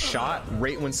get a shot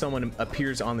right when someone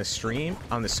appears on the screen.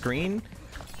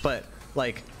 But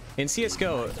like in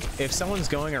CSGO, if someone's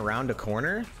going around a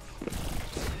corner,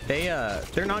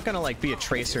 they're not gonna like be a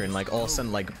tracer and like all of a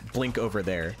sudden like blink over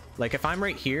there. Like if I'm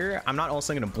right here, I'm not all of a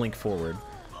sudden gonna blink forward.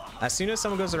 As soon as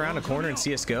someone goes around a corner in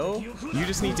CSGO, you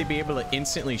just need to be able to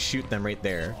instantly shoot them right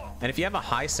there. And if you have a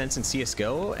high sense in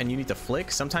CSGO and you need to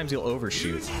flick, sometimes you'll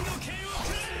overshoot.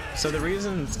 So the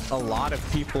reason a lot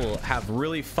of people have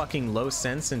really fucking low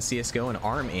sense in CSGO and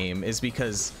arm aim is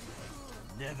because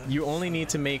you only need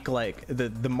to make like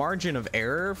the margin of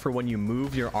error for when you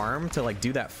move your arm to like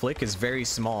do that flick is very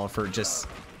small for just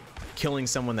killing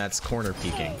someone that's corner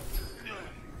peeking.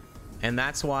 And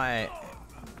that's why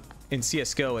in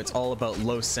CSGO it's all about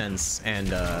low sense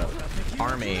and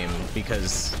arm aim,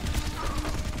 because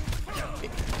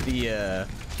the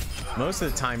most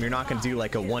of the time you're not going to do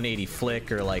like a 180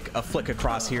 flick or like a flick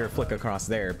across here, flick across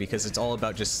there, because it's all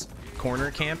about just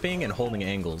corner camping and holding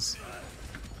angles.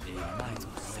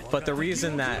 But the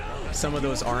reason that some of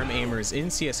those arm aimers in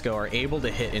CSGO are able to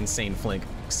hit insane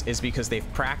flicks is because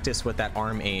they've practiced with that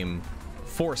arm aim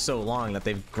for so long that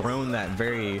they've grown that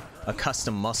very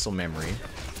accustomed muscle memory.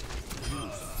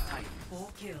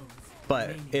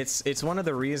 But it's one of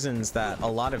the reasons that a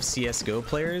lot of CSGO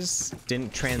players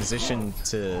didn't transition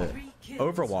to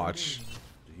Overwatch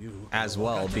as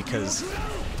well, because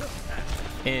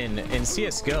in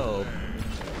CSGO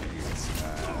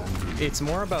it's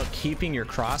more about keeping your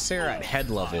crosshair at head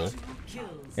level.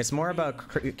 It's more about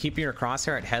keeping your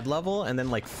crosshair at head level and then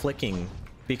like flicking,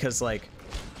 because like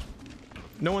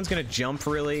no one's gonna jump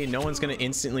really, no one's gonna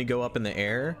instantly go up in the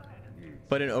air.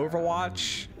 But in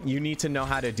Overwatch, you need to know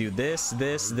how to do this,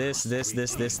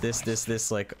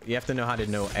 like you have to know how to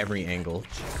know every angle.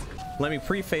 Let me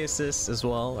preface this as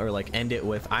well, or like end it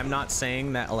with, I'm not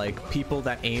saying that like people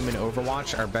that aim in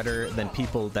Overwatch are better than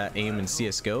people that aim in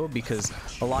CSGO, because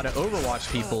a lot of Overwatch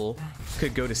people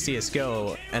could go to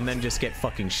CSGO and then just get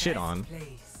fucking shit on.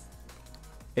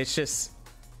 It's just,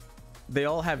 they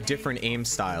all have different aim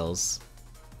styles,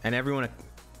 and everyone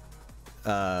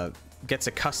gets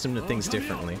accustomed to things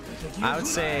differently. I would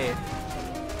say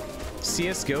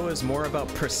CSGO is more about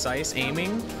precise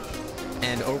aiming,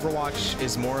 and Overwatch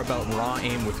is more about raw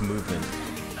aim with movement.